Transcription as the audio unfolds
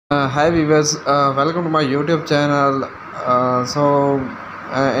Hi viewers, welcome to my YouTube channel.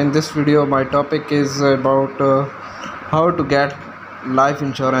 In this video, my topic is about how to get life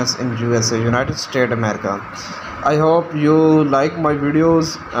insurance in USA, United States America. I hope you like my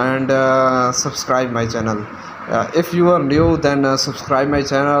videos and subscribe my channel. If you are new, then subscribe my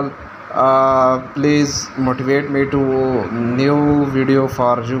channel. Please motivate me to new video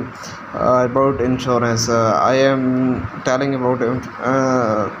for you about insurance. I am telling about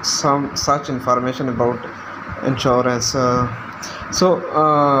some such information about insurance.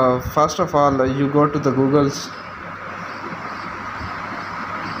 First of all, you go to the Google's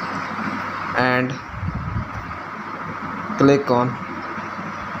and click on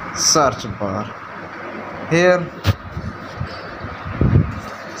search bar. Here,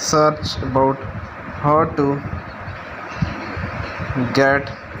 search about how to get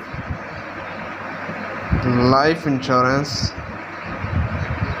life insurance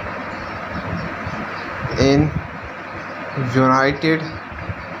in United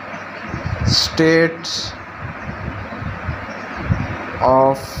States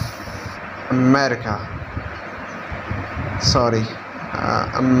of America.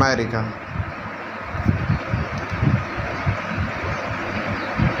 America.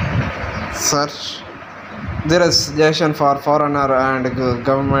 Search. There is suggestion for foreigner and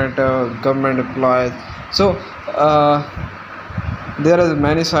government employees. So there is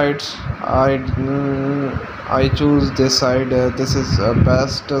many sites. I choose this site. This is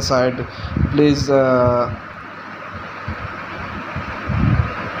best site. Please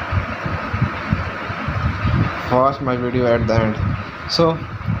watch my video at the end. So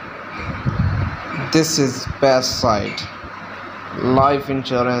this is best site. Life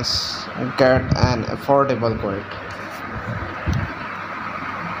insurance, get an affordable quote.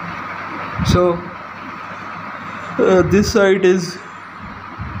 So this site is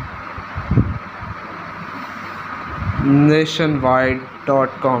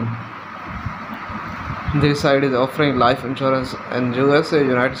nationwide.com. This site is offering life insurance in USA,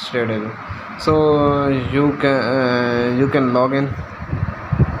 United States. So you can log in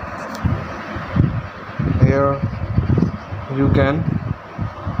here. You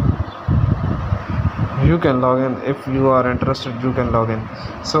can log in if you are interested. You can log in.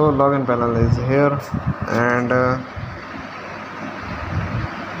 So login panel is here, and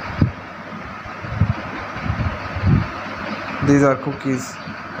these are cookies.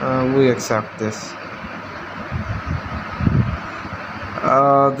 We accept this.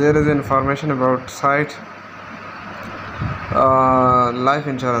 There is information about site. Life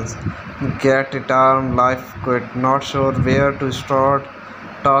insurance, get a term life quote. Not sure where to start?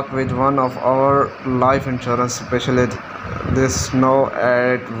 Talk with one of our life insurance specialists. This know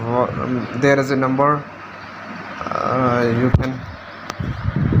at there is a number. You can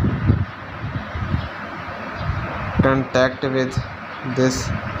contact with this.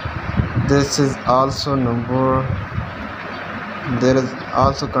 This is also number. There is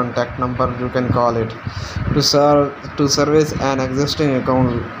also contact number. You can call it to service an existing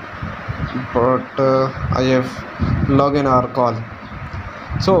account, but I have login or call.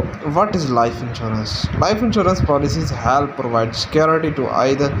 So what is life insurance? Life insurance policies help provide security to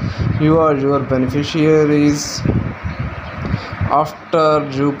either you or your beneficiaries after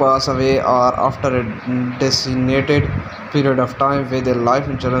you pass away or after a designated period of time. With a life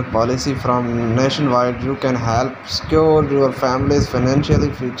insurance policy from Nationwide, you can help secure your family's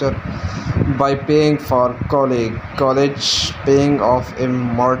financial future by paying for college, paying off a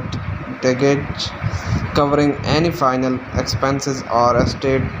mortgage, covering any final expenses or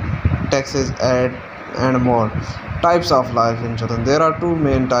estate taxes, and more. Types of life insurance. There are two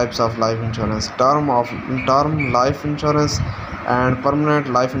main types of life insurance: term life insurance and permanent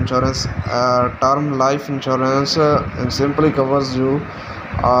life insurance. Term life insurance simply covers you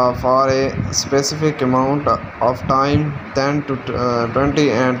for a specific amount of time. 10 to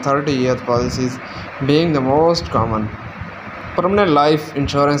 20 and 30 year policies being the most common. Permanent life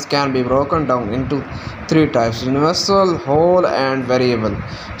insurance can be broken down into three types: universal, whole, and variable.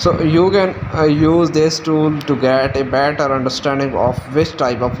 So you can use this tool to get a better understanding of which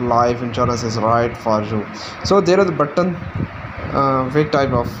type of life insurance is right for you. So there is a button which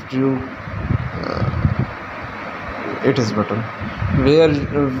type of you it is button where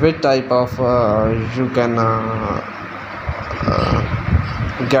which type of you can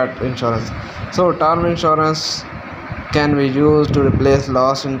get insurance. So term insurance can be used to replace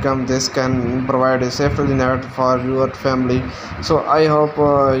lost income. This can provide a safety net for your family. So I hope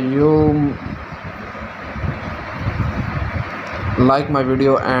you like my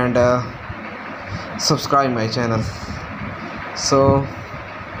video and subscribe my channel. So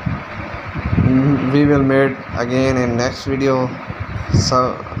We will meet again in next video.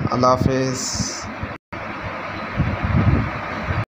 So Allah Hafiz.